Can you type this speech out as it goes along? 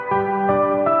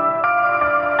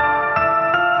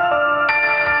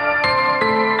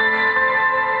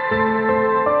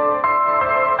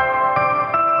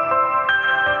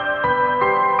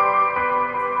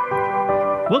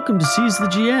welcome to Seize the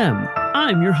GM.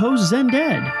 I'm your host,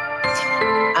 Zended.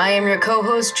 I am your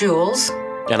co-host, Jules.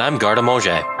 And I'm Garda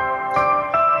Moget.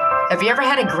 Have you ever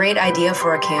had a great idea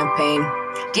for a campaign?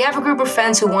 Do you have a group of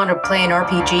friends who want to play an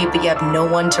RPG, but you have no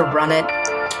one to run it?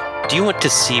 Do you want to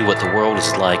see what the world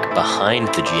is like behind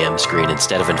the GM screen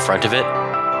instead of in front of it?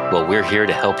 Well, we're here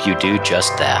to help you do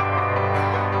just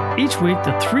that. Each week,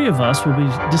 the three of us will be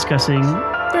discussing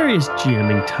various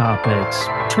GMing topics,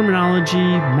 terminology,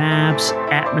 maps,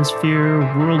 atmosphere,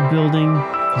 world building,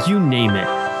 you name it.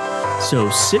 So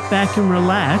sit back and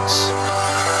relax.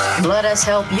 Let us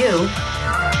help you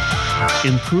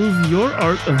improve your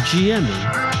art of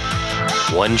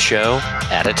GMing. One show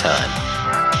at a time.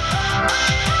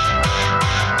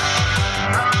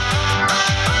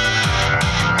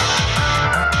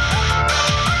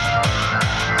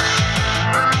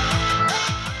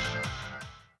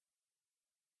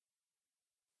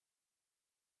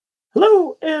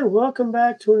 Hello, and welcome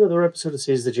back to another episode of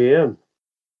Seize the GM.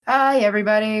 Hi,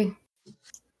 everybody.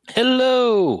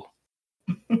 Hello.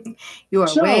 You are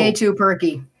way too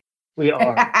perky. We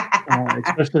are,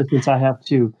 especially since I have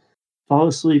to fall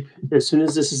asleep as soon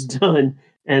as this is done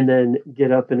and then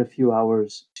get up in a few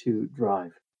hours to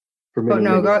drive for many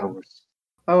hours.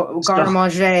 Garda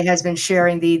Moget has been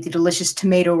sharing the delicious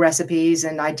tomato recipes,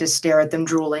 and I just stare at them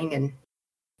drooling, and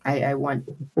I want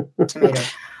tomato.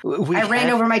 I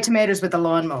ran over my tomatoes with the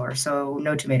lawnmower, so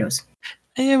no tomatoes.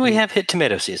 And we have hit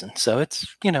tomato season, so it's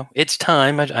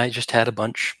time. I just had a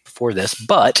bunch before this,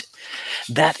 but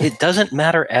that it doesn't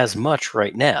matter as much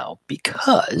right now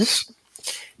because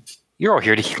you're all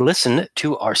here to listen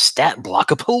to our Stat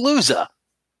Blockapalooza.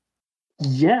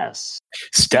 Yes.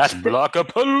 Stat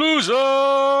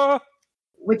Blockapalooza!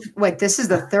 Wait, this is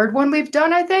the third one we've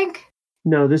done, I think?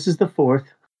 No, this is the fourth.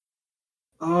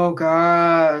 Oh,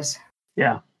 gosh.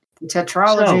 Yeah. The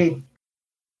tetralogy. So,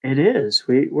 it is.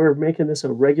 We're making this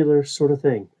a regular sort of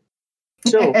thing.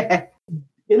 So,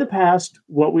 in the past,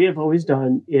 what we have always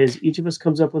done is each of us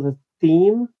comes up with a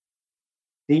theme.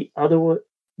 The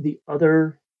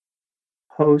other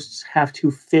hosts have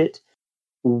to fit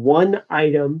one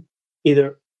item,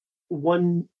 either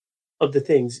one of the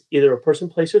things, either a person,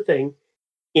 place, or thing,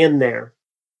 in there.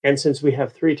 And since we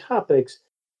have three topics,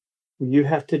 you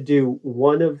have to do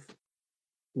one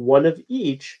of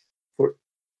each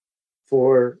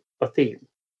for a theme.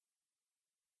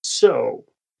 So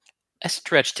I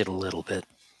stretched it a little bit.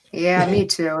 Yeah, me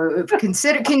too.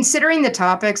 Considering the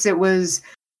topics, it was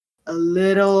a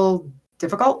little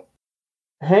difficult.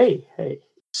 Hey.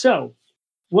 So,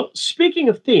 well, speaking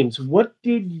of themes, what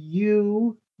did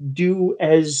you do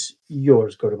as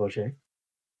yours, Garda Moget?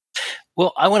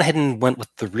 Well, I went ahead and went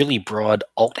with the really broad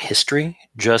alt history.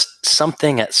 Just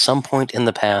something at some point in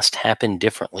the past happened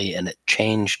differently and it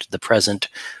changed the present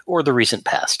or the recent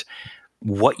past.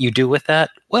 What you do with that?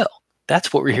 Well,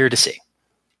 that's what we're here to see.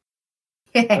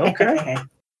 Okay.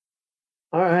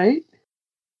 All right.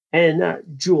 And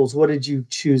Jules, what did you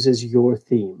choose as your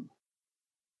theme?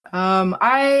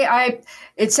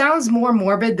 It sounds more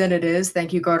morbid than it is.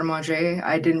 Thank you, Garda Moget.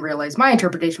 I didn't realize my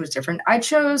interpretation was different. I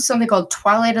chose something called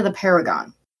Twilight of the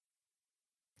Paragon.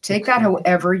 Take that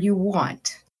however you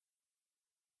want.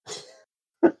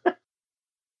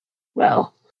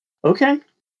 Well, okay.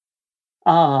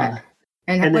 And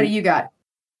what do you got?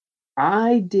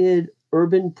 I did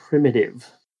Urban Primitive.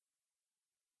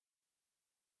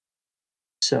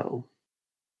 So,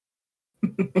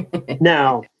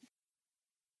 now,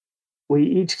 we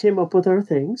each came up with our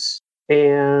things,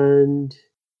 and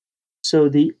so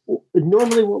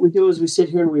normally what we do is we sit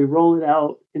here and we roll it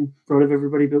out in front of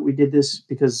everybody, but we did this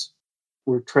because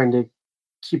we're trying to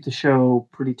keep the show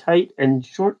pretty tight and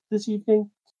short this evening.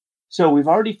 So we've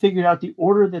already figured out the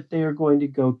order that they are going to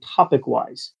go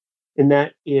topic-wise, and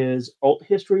that is alt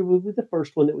history will be the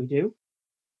first one that we do.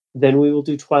 Then we will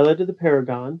do Twilight of the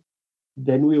Paragon.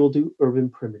 Then we will do Urban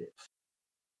Primitive.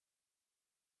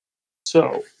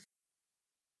 So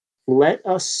let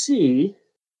us see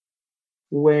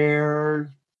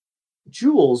where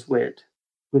Jules went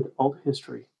with alt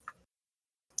history.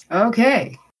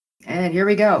 Okay, and here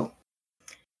we go.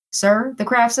 Sir, the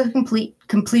crafts have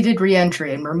completed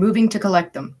re-entry, and we're moving to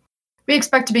collect them. We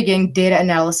expect to begin data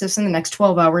analysis in the next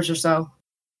 12 hours or so.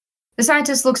 The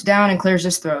scientist looks down and clears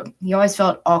his throat. He always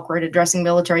felt awkward addressing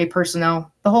military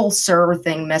personnel. The whole sir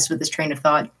thing messed with his train of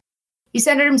thought. He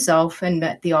centered himself and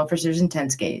met the officer's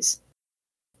intense gaze.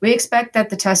 We expect that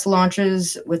the test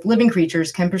launches with living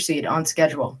creatures can proceed on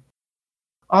schedule.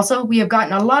 Also, we have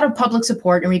gotten a lot of public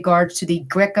support in regards to the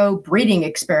Greco breeding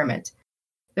experiment.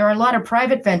 There are a lot of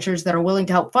private ventures that are willing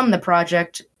to help fund the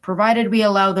project, provided we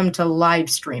allow them to live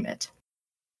stream it.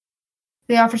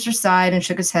 The officer sighed and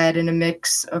shook his head in a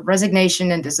mix of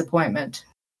resignation and disappointment,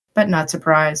 but not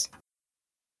surprise.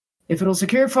 If it'll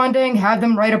secure funding, have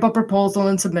them write up a proposal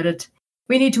and submit it.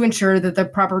 We need to ensure that the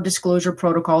proper disclosure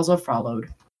protocols are followed.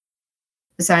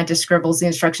 The scientist scribbles the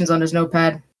instructions on his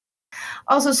notepad.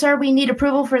 Also, sir, we need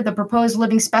approval for the proposed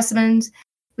living specimens.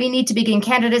 We need to begin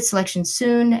candidate selection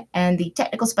soon, and the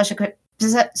technical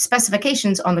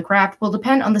specifications on the craft will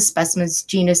depend on the specimen's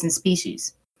genus and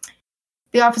species.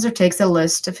 The officer takes the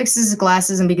list, affixes his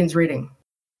glasses, and begins reading.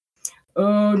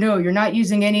 Oh, no, you're not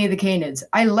using any of the canids.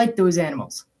 I like those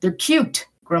animals. They're cute,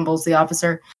 grumbles the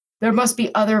officer. There must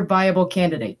be other viable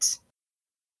candidates.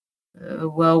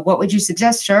 Well, what would you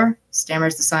suggest, sir?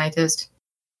 Stammers the scientist.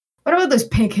 What about those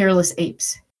pink hairless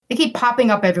apes? They keep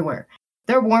popping up everywhere.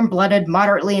 They're warm-blooded,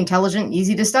 moderately intelligent,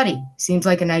 easy to study. Seems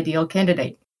like an ideal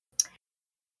candidate.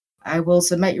 I will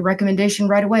submit your recommendation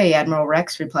right away, Admiral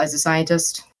Rex, replies the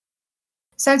scientist.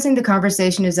 Sensing the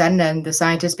conversation is at an end, the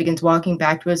scientist begins walking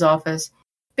back to his office,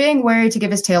 being wary to give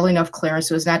his tail enough clearance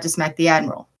so as not to smack the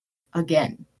Admiral.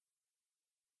 Again.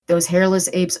 Those hairless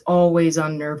apes always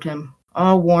unnerved him,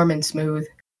 all warm and smooth.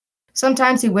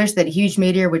 Sometimes he wished that a huge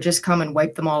meteor would just come and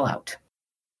wipe them all out.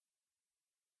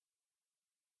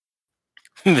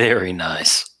 Very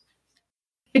nice.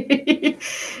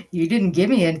 You didn't give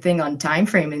me anything on time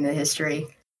frame in the history.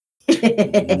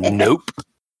 Nope.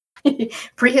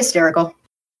 Pre-hysterical.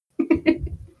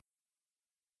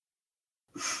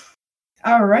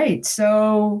 All right,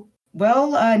 so,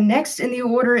 well, next in the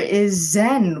order is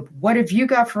Zen. What have you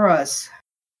got for us?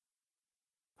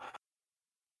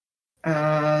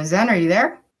 Zen, are you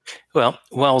there? Well,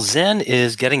 while Zen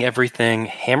is getting everything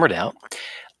hammered out,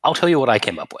 I'll tell you what I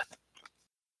came up with.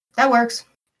 That works.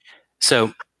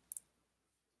 So,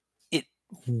 it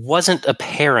wasn't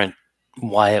apparent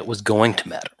why it was going to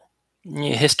matter.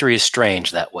 History is strange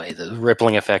that way. The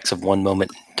rippling effects of one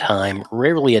moment in time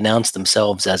rarely announce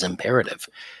themselves as imperative.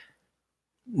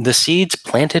 The seeds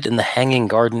planted in the Hanging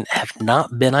Garden have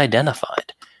not been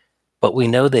identified, but we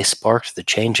know they sparked the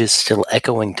changes still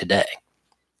echoing today.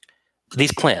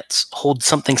 These plants hold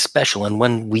something special, and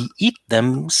when we eat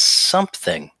them,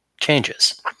 something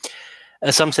changes.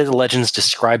 Some say the legends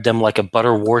describe them like a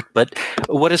butterwort, but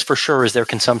what is for sure is their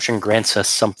consumption grants us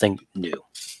something new.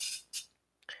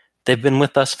 They've been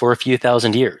with us for a few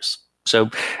thousand years, so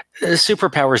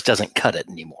superpowers doesn't cut it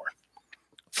anymore.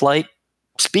 Flight,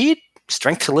 speed,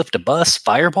 strength to lift a bus,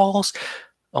 fireballs,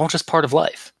 all just part of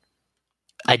life.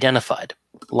 Identified,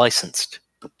 licensed,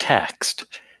 taxed.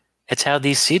 It's how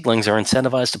these seedlings are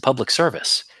incentivized to public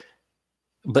service.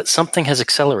 But something has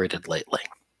accelerated lately.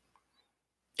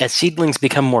 As seedlings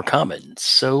become more common,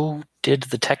 so did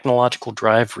the technological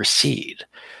drive recede.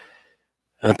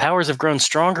 The powers have grown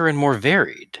stronger and more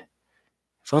varied.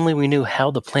 If only we knew how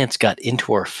the plants got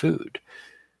into our food,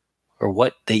 or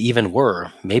what they even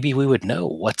were, maybe we would know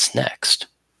what's next.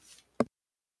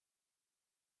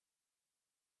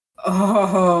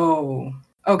 Oh,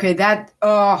 okay,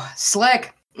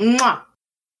 slick. Mwah.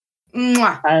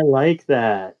 Mwah. I like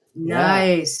that.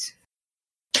 Nice.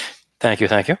 Thank you.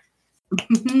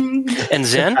 And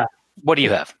Zen, what do you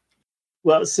have?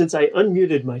 Well, since I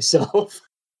unmuted myself.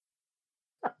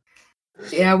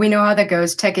 Yeah, we know how that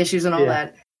goes. Tech issues and all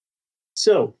that.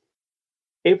 So,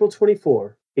 April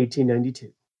 24,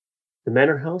 1892. The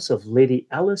manor house of Lady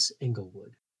Alice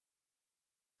Englewood.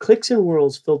 Clicks and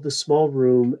whirls filled the small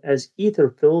room as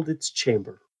ether filled its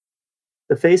chamber.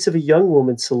 The face of a young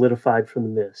woman solidified from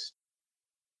the mist.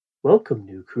 Welcome,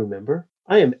 new crew member.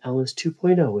 I am Alice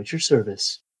 2.0 at your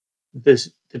service.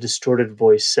 The distorted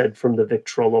voice said from the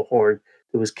Victrola horn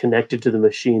that was connected to the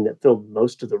machine that filled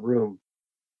most of the room.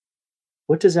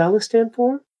 What does Alice stand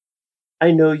for?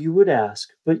 I know you would ask,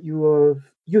 but you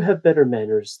have better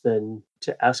manners than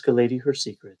to ask a lady her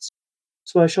secrets.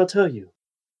 So I shall tell you.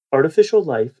 Artificial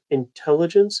life,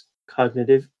 intelligence,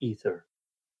 cognitive ether.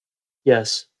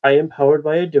 Yes, I am powered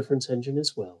by a difference engine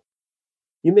as well.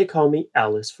 You may call me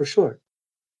Alice for short.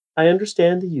 I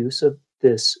understand the use of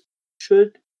this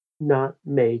should not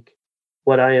make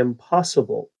what I am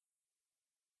possible.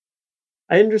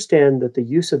 I understand that the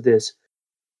use of this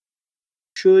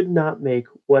should not make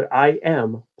what I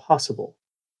am possible.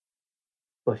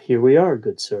 But here we are,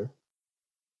 good sir.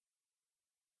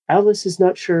 Alice is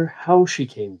not sure how she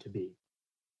came to be,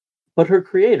 but her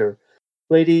creator,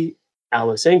 Lady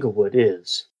Alice Englewood,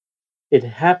 is. It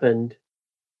happened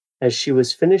as she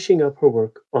was finishing up her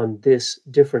work on this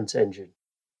difference engine.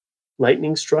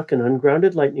 Lightning struck an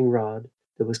ungrounded lightning rod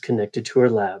that was connected to her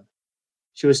lab.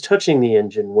 She was touching the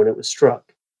engine when it was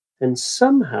struck, and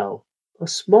somehow a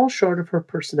small shard of her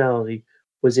personality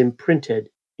was imprinted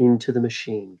into the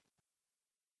machine.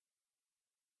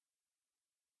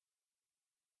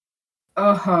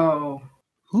 Oh.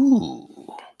 Ooh.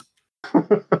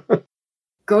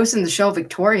 Ghost in the Shell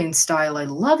Victorian style. I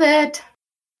love it.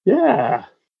 Yeah.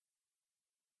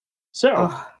 So,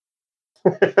 Oh.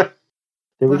 there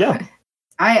we go.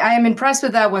 I am impressed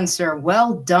with that one, sir.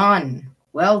 Well done.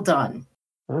 Well done.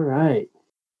 All right.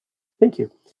 Thank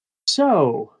you.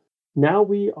 So, now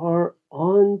we are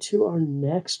on to our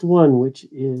next one, which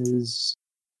is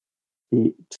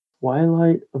the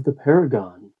Twilight of the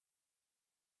Paragon.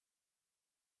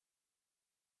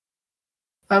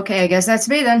 Okay, I guess that's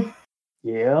me then.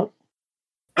 Yep.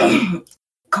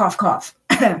 Cough, cough.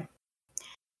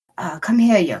 Come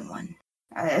here, young one.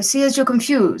 I see as you're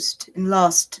confused and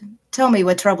lost. Tell me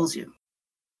what troubles you.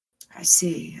 I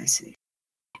see.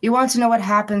 You want to know what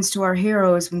happens to our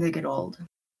heroes when they get old.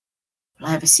 Well,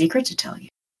 I have a secret to tell you.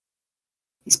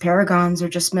 These paragons are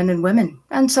just men and women,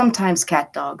 and sometimes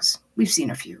cat dogs. We've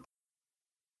seen a few.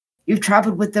 You've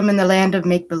traveled with them in the land of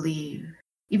make-believe.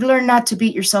 You've learned not to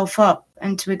beat yourself up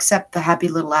and to accept the happy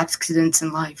little accidents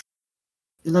in life.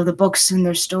 You love the books and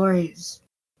their stories.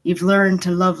 You've learned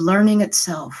to love learning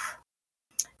itself.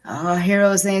 Our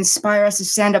heroes, they inspire us to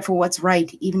stand up for what's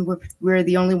right, even when we're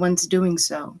the only ones doing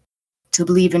so. To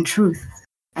believe in truth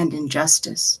and in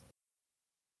justice.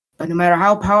 But no matter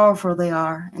how powerful they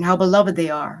are and how beloved they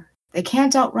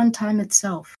can't outrun time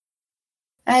itself.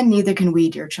 And neither can we,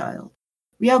 dear child.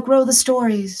 We outgrow the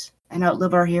stories and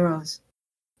outlive our heroes.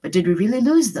 But did we really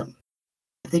lose them?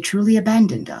 Have they truly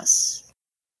abandoned us?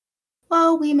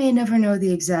 Well, we may never know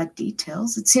the exact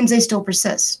details. It seems they still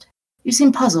persist. You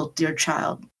seem puzzled, dear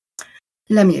child.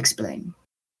 Let me explain.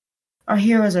 Our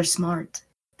heroes are smart.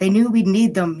 They knew we'd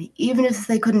need them, even if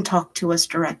they couldn't talk to us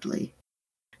directly.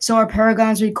 So our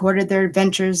paragons recorded their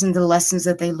adventures and the lessons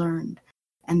that they learned,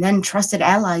 and then trusted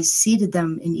allies seeded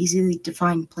them in easily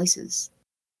defined places.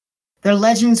 Their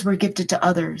legends were gifted to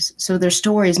others, so their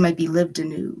stories might be lived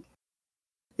anew.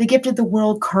 They gifted the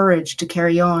world courage to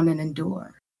carry on and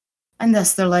endure, and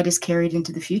thus their light is carried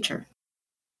into the future.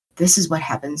 This is what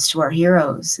happens to our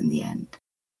heroes in the end.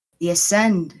 They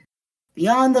ascend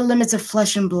beyond the limits of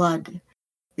flesh and blood.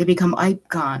 They become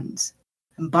icons,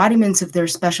 embodiments of their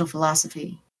special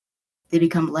philosophy. They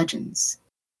become legends.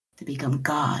 They become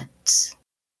gods.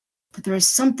 But there is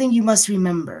something you must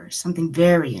remember, something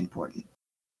very important.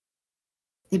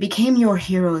 They became your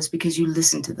heroes because you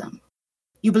listened to them.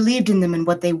 You believed in them and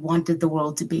what they wanted the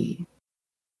world to be.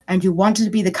 And you wanted to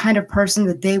be the kind of person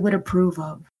that they would approve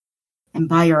of. And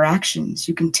by your actions,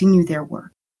 you continue their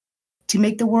work to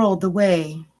make the world the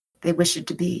way they wish it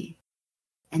to be.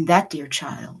 And that, dear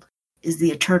child, is the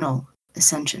eternal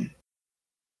ascension.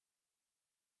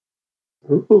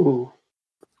 Ooh.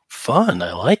 Fun.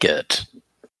 I like it.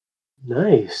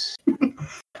 Nice.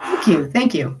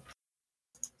 Thank you.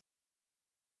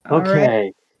 Okay. All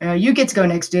right. You get to go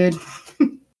next, dude.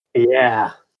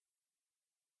 Yeah.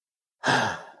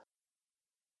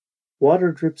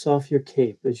 Water drips off your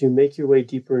cape as you make your way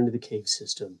deeper into the cave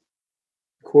system.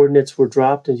 Coordinates were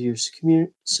dropped into your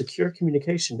secure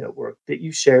communication network that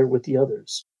you share with the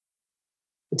others.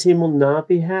 The team will not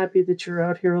be happy that you're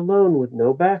out here alone with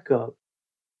no backup,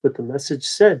 but the message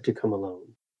said to come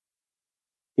alone.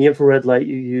 The infrared light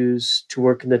you use to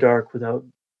work in the dark without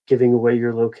giving away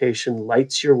your location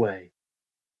lights your way.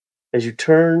 As you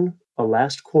turn a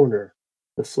last corner,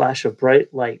 the flash of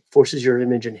bright light forces your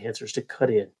image enhancers to cut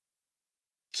in,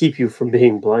 keep you from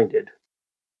being blinded.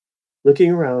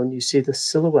 Looking around, you see the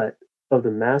silhouette of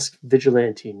the masked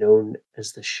vigilante known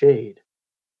as the Shade.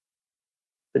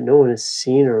 But no one has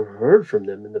seen or heard from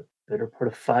them in the better part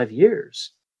of 5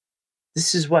 years.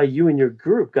 This is why you and your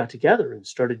group got together and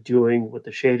started doing what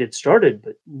the Shade had started,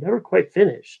 but never quite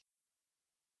finished.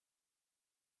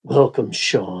 Welcome,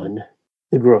 Sean,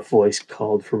 the gruff voice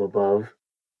called from above.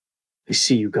 I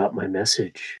see you got my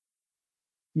message.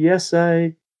 Yes,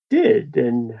 I did.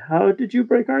 And how did you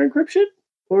break our encryption?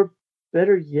 Or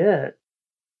better yet,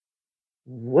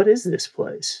 what is this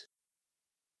place?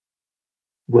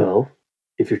 Well,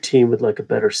 if your team would like a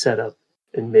better setup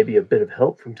and maybe a bit of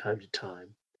help from time to time,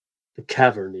 the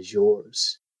cavern is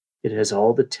yours. It has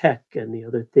all the tech and the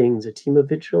other things a team of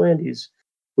vigilantes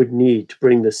would need to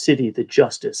bring the city the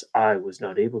justice I was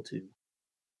not able to.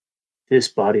 This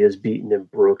body is beaten and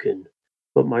broken,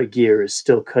 but my gear is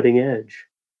still cutting edge,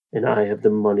 and I have the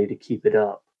money to keep it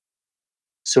up.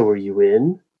 So are you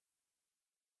in?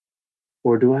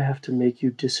 Or do I have to make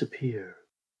you disappear?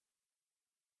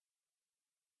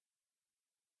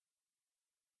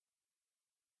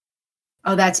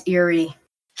 Oh, that's eerie.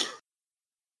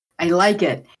 I like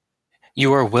it.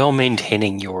 You are well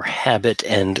maintaining your habit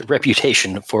and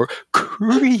reputation for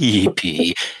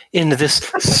creepy in this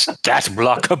stat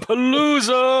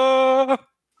block-a-palooza.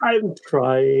 I'm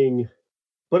trying.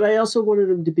 But I also wanted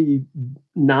them to be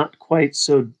not quite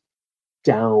so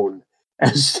down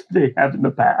as they have in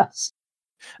the past.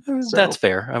 So. That's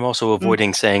fair. I'm also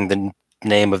avoiding saying the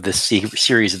name of this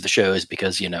series of the shows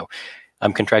because,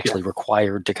 I'm contractually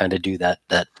required to kind of do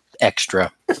that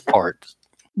extra part.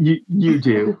 You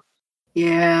do.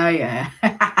 Yeah.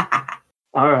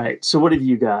 All right. So what have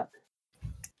you got?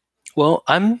 Well,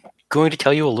 I'm going to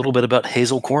tell you a little bit about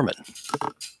Hazel Corman.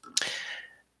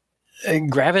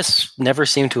 Gravis never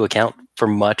seemed to account for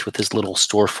much with his little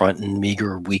storefront and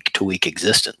meager week-to-week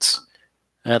existence.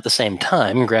 At the same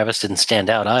time, Gravis didn't stand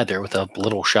out either, with a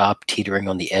little shop teetering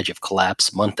on the edge of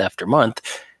collapse month after month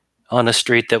on a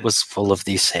street that was full of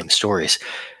these same stories.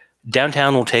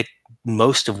 Downtown will take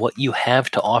most of what you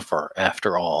have to offer,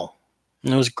 after all.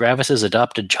 It was Gravis's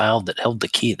adopted child that held the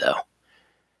key, though.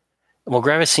 Well,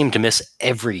 Gravis seemed to miss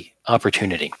every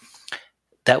opportunity.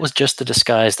 That was just the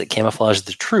disguise that camouflaged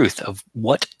the truth of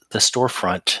what the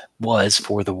storefront was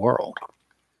for the world.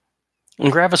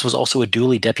 And Gravis was also a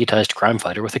duly deputized crime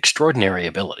fighter with extraordinary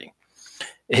ability.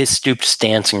 His stooped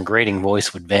stance and grating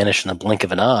voice would vanish in the blink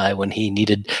of an eye when he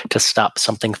needed to stop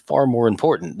something far more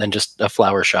important than just a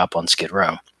flower shop on Skid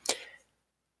Row.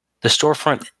 The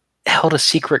storefront held a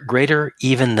secret greater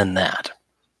even than that.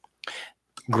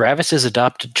 Gravis's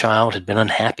adopted child had been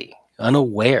unhappy,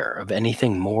 unaware of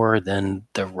anything more than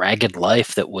the ragged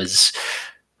life that was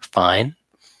fine,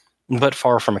 but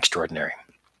far from extraordinary.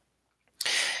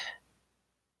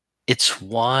 It's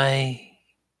why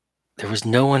there was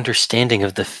no understanding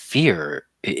of the fear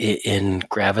in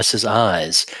Gravis's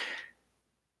eyes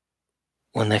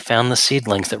when they found the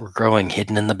seedlings that were growing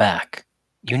hidden in the back.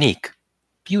 Unique,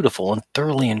 beautiful, and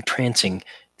thoroughly entrancing,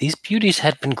 these beauties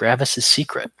had been Gravis's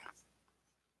secret.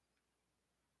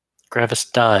 Gravis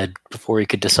died before he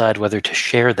could decide whether to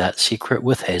share that secret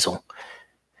with Hazel.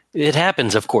 It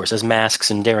happens, of course, as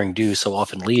masks and daring do so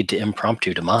often lead to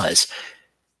impromptu demise.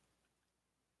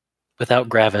 Without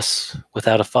Gravis,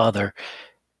 without a father,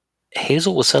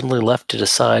 Hazel was suddenly left to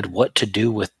decide what to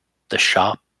do with the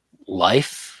shop,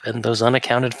 life, and those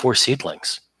unaccounted for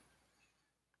seedlings.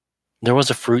 There was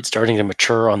a fruit starting to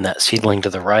mature on that seedling to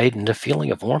the right, and a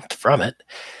feeling of warmth from it.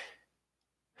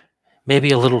 Maybe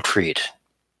a little treat.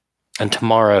 And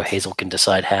tomorrow Hazel can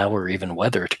decide how or even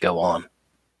whether to go on.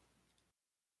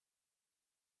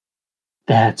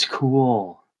 That's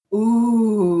cool.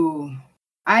 Ooh.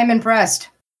 I'm impressed.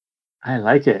 I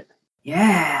like it.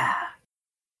 Yeah.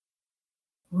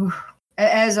 Ooh.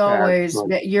 As always,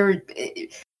 you're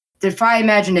defy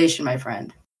imagination, my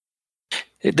friend.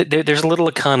 There's a little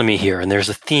economy here, and there's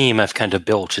a theme I've kind of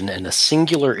built, and a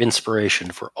singular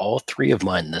inspiration for all three of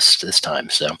mine this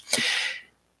time. So,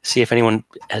 see if anyone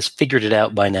has figured it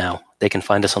out by now. They can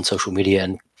find us on social media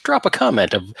and drop a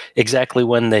comment of exactly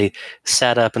when they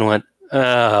sat up and went,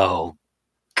 "Oh,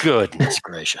 goodness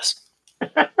gracious."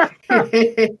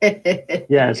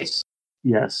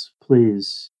 Yes,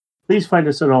 please find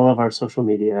us on all of our social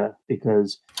media,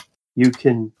 because you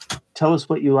can tell us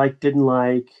what you like, didn't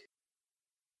like,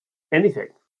 anything,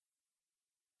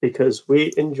 because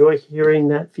we enjoy hearing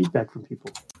that feedback from people.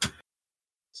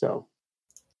 So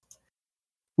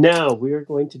now we are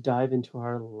going to dive into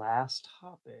our last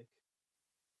topic,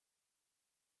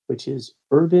 which is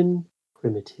urban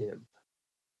primitive.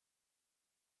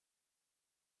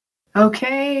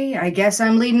 Okay, I guess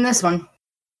I'm leading this one.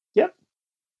 Yep.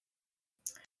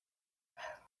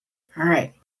 All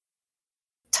right.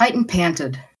 Titan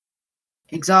panted,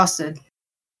 exhausted,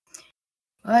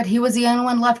 but he was the only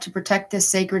one left to protect this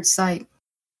sacred site.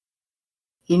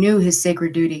 He knew his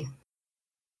sacred duty.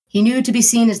 He knew to be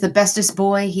seen as the bestest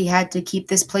boy, he had to keep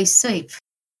this place safe,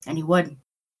 and he would.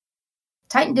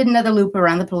 Titan did another loop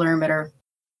around the perimeter.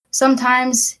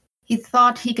 Sometimes he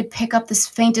thought he could pick up this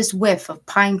faintest whiff of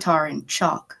pine tar and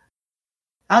chalk.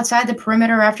 Outside the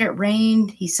perimeter after it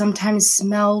rained, he sometimes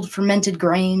smelled fermented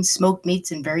grains, smoked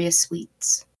meats, and various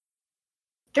sweets.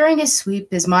 During his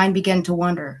sweep, his mind began to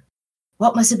wonder,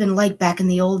 what must have been like back in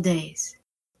the old days?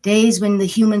 Days when the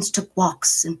humans took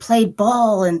walks and played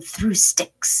ball and threw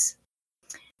sticks.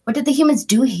 What did the humans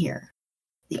do here?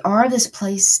 The aura of this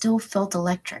place still felt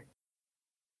electric.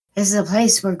 This is a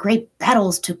place where great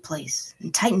battles took place,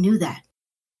 and Titan knew that.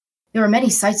 There were many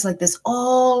sites like this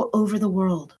all over the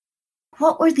world.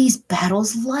 What were these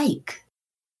battles like?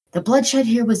 The bloodshed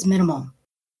here was minimal,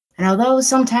 and although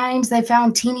sometimes they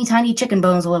found teeny tiny chicken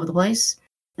bones all over the place,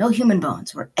 no human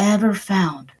bones were ever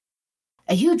found.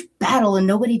 A huge battle and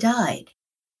nobody died.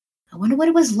 I wonder what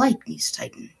it was like, mused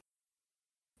Titan.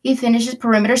 He finished his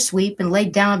perimeter sweep and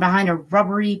laid down behind a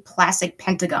rubbery plastic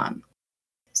pentagon.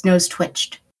 His nose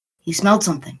twitched. He smelled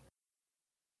something.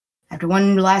 After After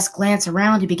one last glance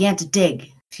around, he began to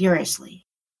dig furiously.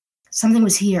 Something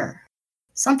was here.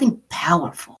 Something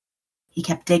powerful. He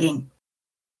kept digging.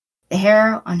 The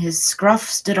hair on his scruff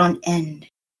stood on end.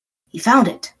 He found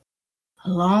it. A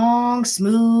long,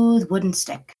 smooth wooden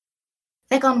stick.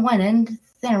 Thick on one end,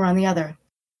 thinner on the other.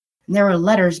 And there were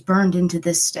letters burned into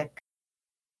this stick.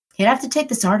 He'd have to take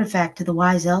this artifact to the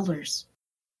wise elders.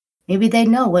 Maybe they'd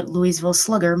know what Louisville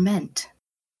Slugger meant.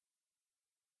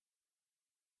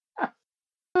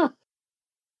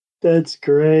 That's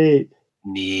great.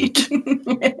 Neat.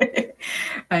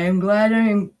 I am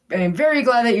very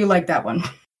glad that you liked that one.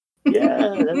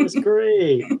 Yeah, that was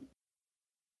great.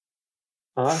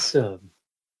 Awesome.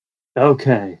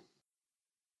 Okay.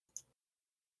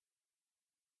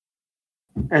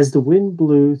 As the wind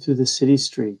blew through the city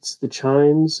streets, the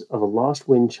chimes of a lost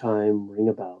wind chime ring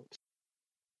about.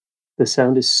 The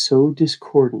sound is so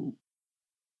discordant.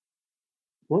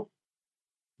 What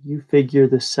you figure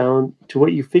the sound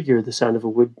of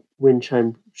a wind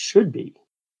chime should be.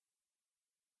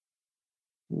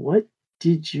 What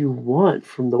did you want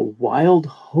from the wild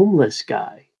homeless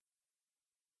guy?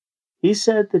 He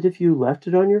said that if you left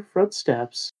it on your front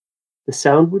steps, the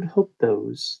sound would help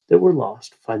those that were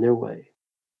lost find their way.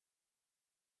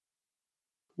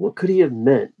 What could he have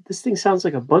meant? This thing sounds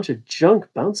like a bunch of junk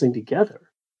bouncing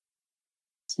together.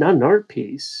 It's not an art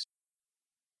piece.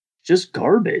 It's just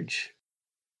garbage.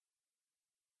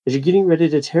 As you're getting ready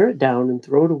to tear it down and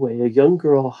throw it away, a young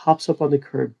girl hops up on the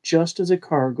curb just as a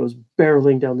car goes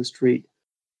barreling down the street,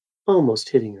 almost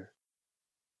hitting her.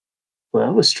 Well,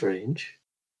 that was strange.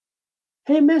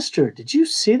 Hey, mister, did you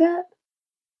see that?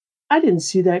 I didn't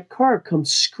see that car come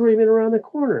screaming around the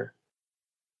corner.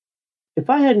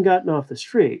 If I hadn't gotten off the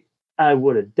street, I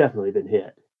would have definitely been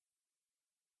hit.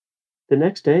 The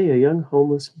next day, a young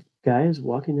homeless guy is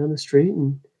walking down the street,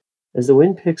 and as the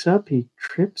wind picks up, he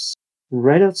trips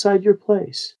right outside your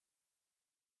place.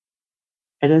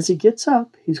 And as he gets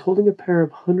up, he's holding a pair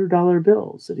of $100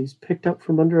 bills that he's picked up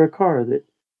from under a car that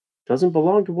doesn't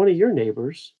belong to one of your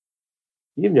neighbors.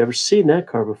 You've never seen that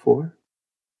car before.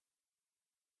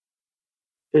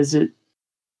 Is it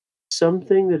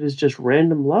something that is just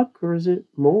random luck, or is it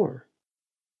more?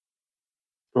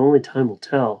 Only time will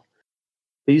tell.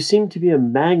 But you seem to be a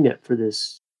magnet for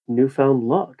this newfound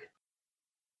luck.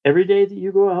 Every day that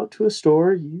you go out to a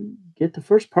store, you get the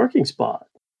first parking spot.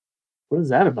 What is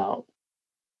that about?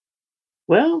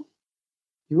 Well,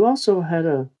 you also had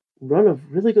a run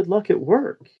of really good luck at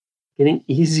work, getting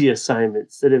easy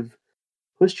assignments that have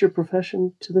pushed your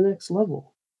profession to the next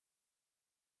level.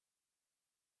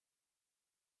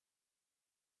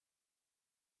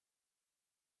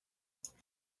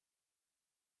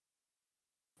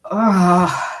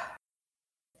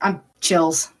 I'm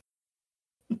chills.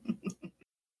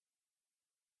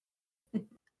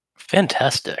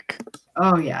 Fantastic.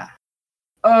 Oh, yeah.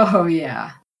 Oh,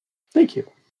 yeah. Thank you.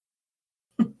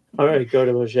 All right, go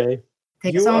to Mojay.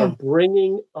 Take us You are home.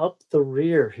 bringing up the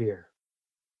rear here.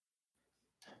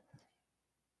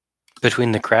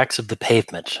 Between the cracks of the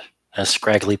pavement, as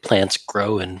scraggly plants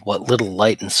grow in what little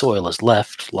light and soil is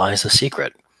left, lies a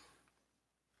secret.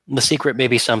 The secret may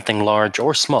be something large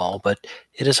or small, but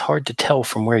it is hard to tell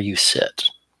from where you sit.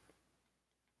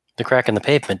 The crack in the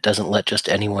pavement doesn't let just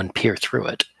anyone peer through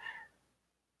it.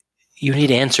 You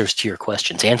need answers to your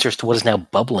questions, answers to what is now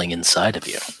bubbling inside of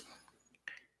you.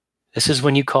 This is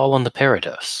when you call on the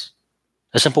Parados.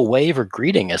 A simple wave or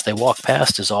greeting as they walk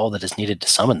past is all that is needed to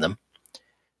summon them.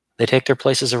 They take their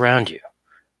places around you,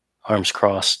 arms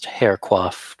crossed, hair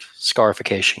coiffed,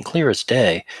 scarification clear as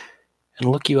day, and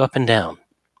look you up and down,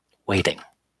 waiting.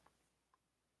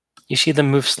 You see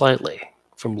them move slightly,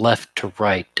 from left to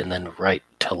right and then right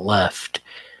to left.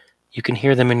 You can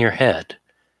hear them in your head.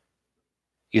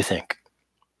 You think.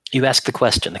 You ask the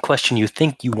question you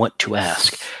think you want to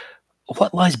ask.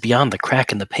 What lies beyond the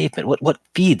crack in the pavement? What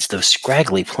feeds those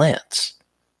scraggly plants?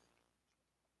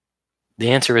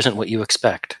 The answer isn't what you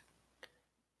expect.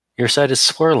 Your sight is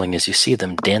swirling as you see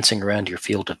them dancing around your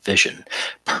field of vision,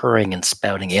 purring and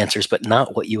spouting answers, but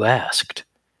not what you asked.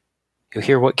 You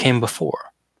hear what came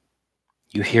before.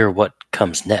 You hear what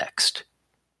comes next.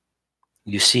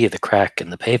 You see the crack in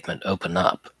the pavement open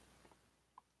up.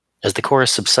 As the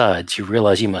chorus subsides, you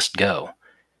realize you must go,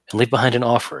 and leave behind an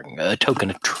offering, a token,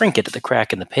 a trinket at the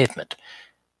crack in the pavement,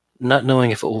 not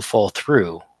knowing if it will fall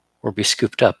through or be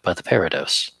scooped up by the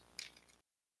Parados.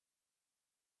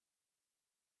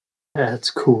 That's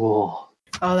cool.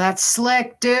 Oh, that's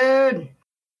slick, dude.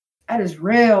 That is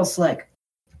real slick.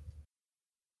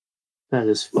 That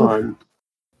is fun.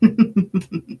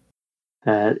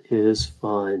 That is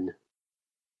fun.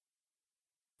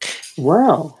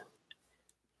 Well,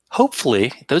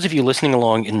 hopefully, those of you listening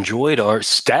along enjoyed our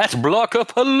Stat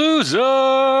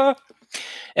Blockapalooza.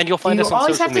 And you'll find us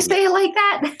on social media. You always have to say it like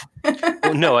that?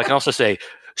 Well, no, I can also say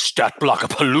Stat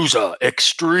Blockapalooza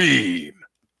Extreme.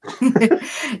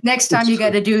 Next time you got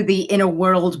to do the in a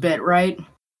world bit, right?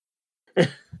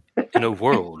 In a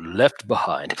world left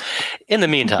behind. In the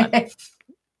meantime,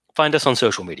 find us on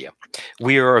social media.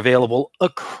 We are available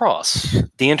across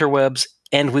the interwebs,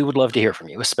 and we would love to hear from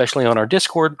you, especially on our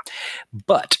Discord.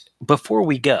 But before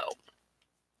we go,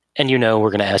 and we're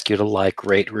going to ask you to like,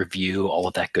 rate, review, all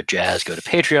of that good jazz, go to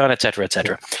Patreon, etc.,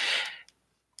 etc.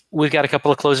 We've got a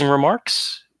couple of closing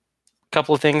remarks, a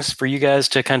couple of things for you guys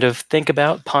to kind of think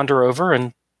about, ponder over,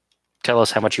 and tell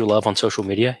us how much you love on social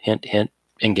media. Hint, hint,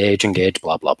 engage,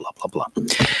 blah, blah, blah, blah, blah.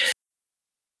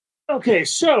 Okay,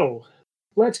 so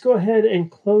let's go ahead and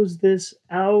close this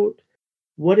out.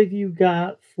 What have you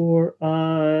got for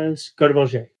us? Go to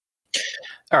Manger.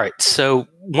 All right, so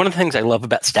one of the things I love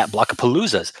about Stat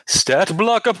Blockapaloozas, Stat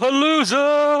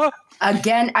Blockapalooza!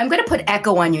 Again, I'm going to put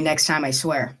echo on you next time, I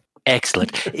swear.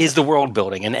 Excellent. Is the world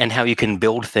building and how you can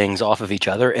build things off of each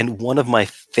other. And one of my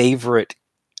favorite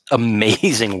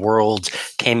amazing worlds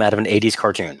came out of an 80s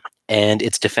cartoon, and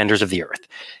it's Defenders of the Earth.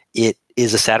 It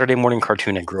is a Saturday morning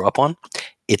cartoon I grew up on.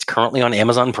 It's currently on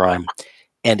Amazon Prime,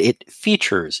 and it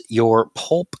features your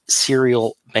pulp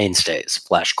serial mainstays,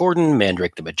 Flash Gordon,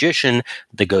 Mandrake the Magician,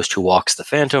 the Ghost Who Walks the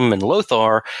Phantom, and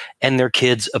Lothar, and their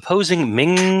kids opposing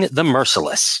Ming the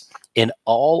Merciless in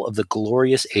all of the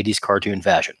glorious 80s cartoon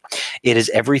fashion. It is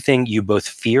everything you both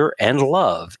fear and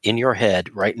love in your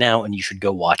head right now, and you should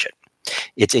go watch it.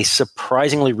 It's a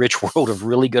surprisingly rich world of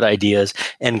really good ideas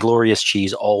and glorious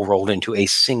cheese all rolled into a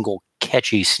single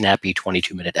catchy, snappy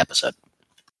 22-minute episode.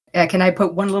 Yeah, can I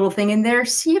put one little thing in there?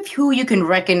 See if who you can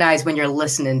recognize when you're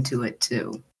listening to it,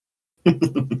 too.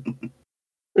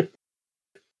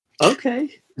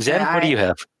 Okay. Zen, what do you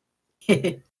have?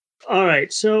 All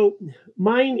right, so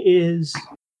mine is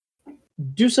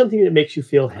do something that makes you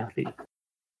feel happy.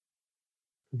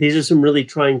 These are some really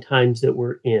trying times that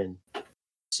we're in.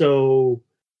 So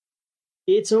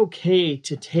it's okay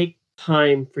to take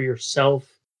time for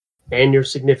yourself and your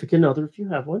significant other if you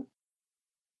have one.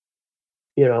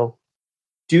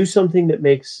 Do something that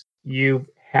makes you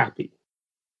happy.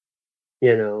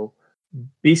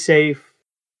 Be safe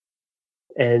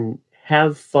and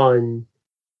have fun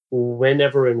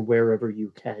whenever and wherever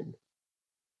you can.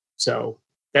 So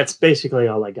that's basically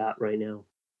all I got right now.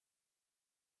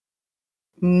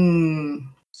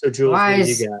 So Jules, what do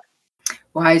you got?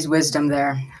 Wise wisdom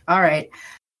there. All right.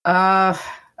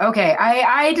 Okay.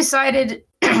 I decided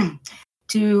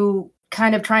to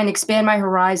kind of try and expand my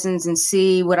horizons and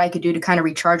see what I could do to kind of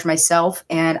recharge myself.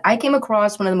 And I came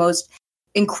across one of the most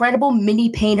incredible mini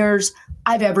painters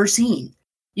I've ever seen.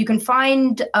 You can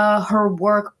find her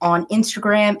work on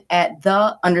Instagram at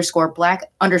 _black_Kristy,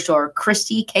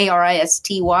 Kristy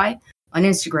on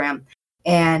Instagram,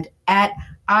 and at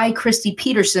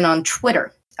 @Kristy_Peterson on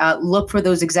Twitter. Look for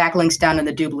those exact links down in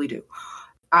the doobly-doo.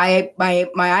 My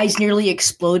eyes nearly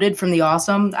exploded from the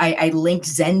awesome. I linked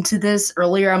Zen to this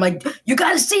earlier. I'm like, you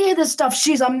got to see this stuff.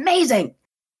 She's amazing.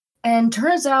 And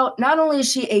turns out, not only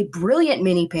is she a brilliant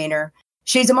mini painter,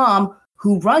 she's a mom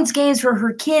who runs games for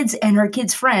her kids and her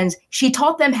kids' friends. She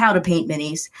taught them how to paint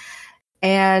minis.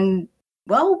 And,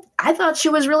 well, I thought she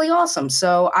was really awesome.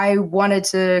 So I wanted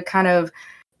to kind of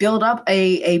build up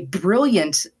a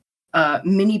brilliant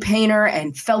mini painter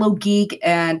and fellow geek.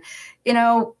 And,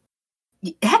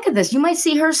 heck of this, you might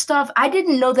see her stuff. I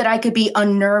didn't know that I could be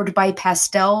unnerved by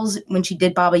pastels when she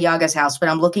did Baba Yaga's house, but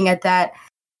I'm looking at that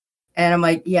and I'm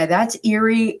like, yeah, that's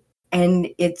eerie. And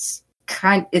it's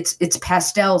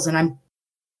pastels. And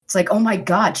it's like, oh my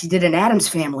God, she did an Addams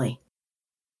Family,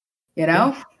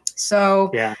 So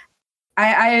yeah,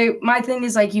 my thing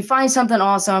is like, you find something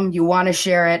awesome, you want to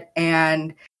share it,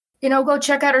 and go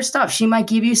check out her stuff. She might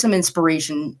give you some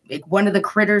inspiration. Like one of the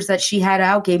critters that she had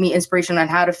out gave me inspiration on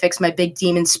how to fix my big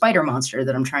demon spider monster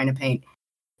that I'm trying to paint.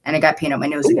 And I got paint up my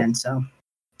nose again, so.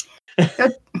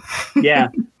 Yeah.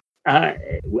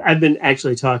 I've been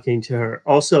actually talking to her.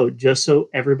 Also, just so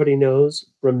everybody knows,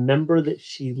 remember that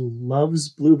she loves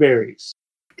blueberries.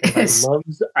 Hates them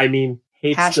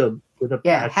with a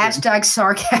passion.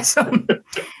 #sarcasm.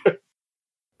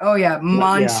 Oh yeah,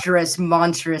 monstrous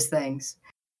things.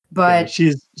 But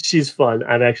yeah, she's fun.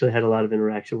 I've actually had a lot of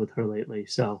interaction with her lately.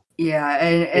 So yeah,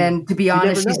 and to be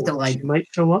honest, she's a delight. She might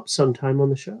show up sometime on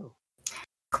the show.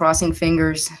 Crossing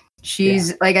fingers.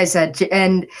 She's like I said,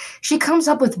 and she comes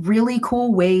up with really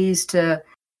cool ways to,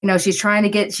 she's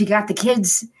trying to she got the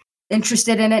kids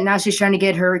interested in it. Now she's trying to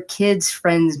get her kids'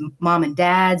 friends, mom and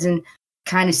dads, and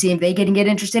kind of see if they can get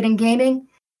interested in gaming.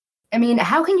 I mean,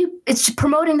 how can you? It's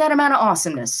promoting that amount of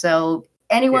awesomeness. So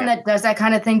anyone that does that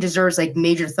kind of thing deserves like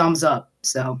major thumbs up.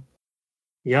 So.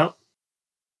 Yep.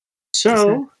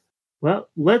 So, well,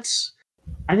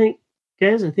 I think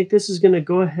this is going to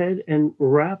go ahead and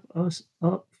wrap us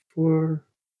up for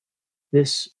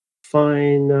this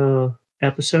fine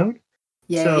episode.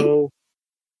 Yay. So,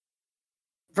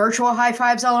 virtual high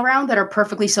fives all around that are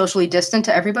perfectly socially distant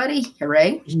to everybody.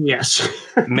 Hooray. Yes.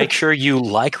 Make sure you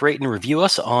like, rate, and review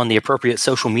us on the appropriate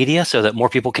social media so that more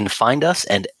people can find us,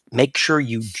 and make sure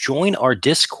you join our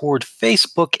Discord,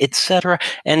 Facebook, etc.,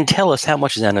 and tell us how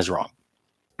much Zen is wrong.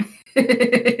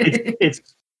 It's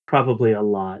probably a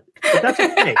lot, but that's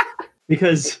okay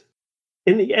because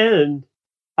in the end,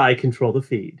 I control the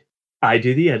feed. I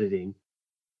do the editing.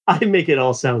 I make it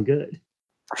all sound good.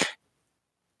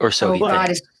 Or so he God,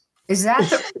 thinks. is that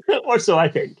the... Or so I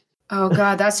think. Oh,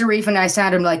 God, that's the reason I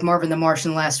sounded like Marvin the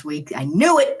Martian last week. I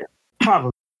knew it!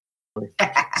 Probably.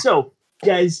 So,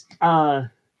 guys,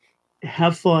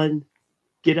 have fun.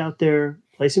 Get out there.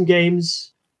 Play some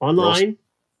games online.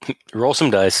 Roll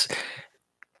some dice.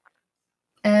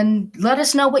 And let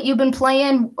us know what you've been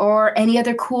playing or any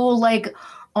other cool, like,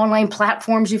 online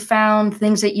platforms you found,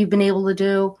 things that you've been able to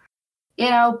do.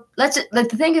 You know, the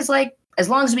thing is, like, as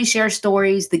long as we share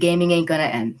stories, the gaming ain't going to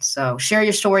end. So share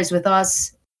your stories with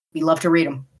us. We love to read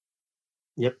them.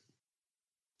 Yep.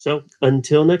 So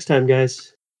until next time,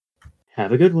 guys,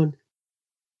 have a good one.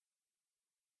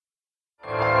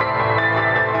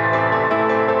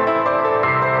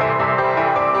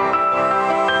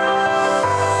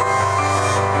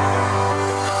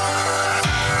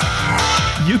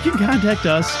 You can contact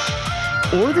us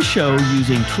or the show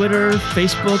using Twitter,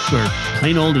 Facebook, or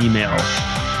plain old email.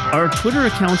 Our Twitter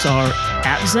accounts are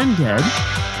 @ZenDead,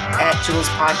 @Jules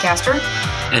Podcaster,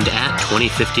 and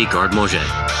 @2050 Gardmoget.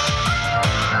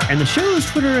 And the show's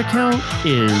Twitter account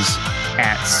is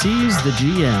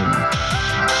 @SeizTheGM.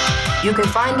 You can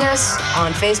find us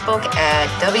on Facebook at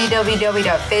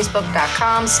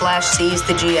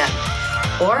www.facebook.com/SeizTheGM.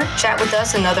 Or chat with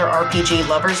us and other RPG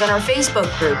lovers on our Facebook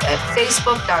group at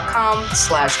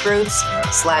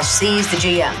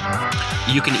facebook.com/groups/SeizTheGM.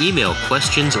 You can email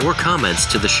questions or comments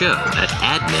to the show at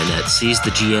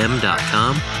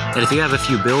admin@seizthegm.com. And if you have a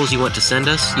few bills you want to send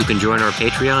us, you can join our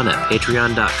Patreon at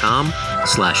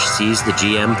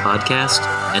patreon.com/SeizTheGM podcast,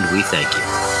 and we thank you.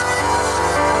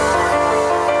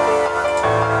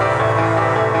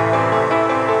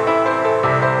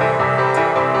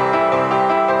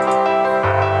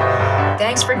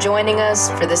 Thanks for joining us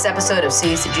for this episode of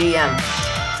Seize the GM.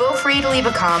 Feel free to leave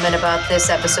a comment about this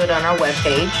episode on our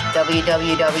webpage,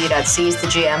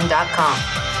 www.seizthegm.com.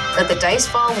 Let the dice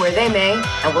fall where they may,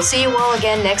 and we'll see you all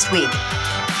again next week.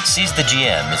 Seize the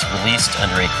GM is released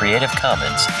under a Creative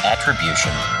Commons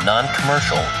Attribution,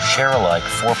 Non-Commercial, Share-alike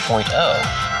 4.0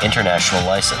 International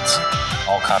License.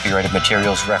 All copyrighted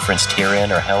materials referenced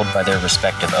herein are held by their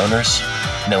respective owners.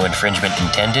 No infringement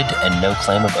intended, and no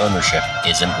claim of ownership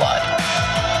is implied.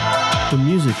 The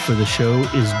music for the show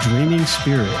is Dreaming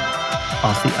Spirit,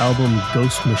 off the album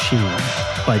Ghost Machine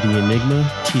by the Enigma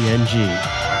TNG.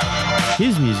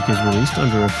 His music is released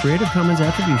under a Creative Commons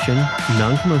Attribution,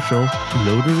 Non-Commercial,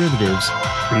 No Derivatives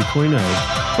 3.0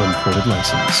 Unported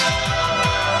license.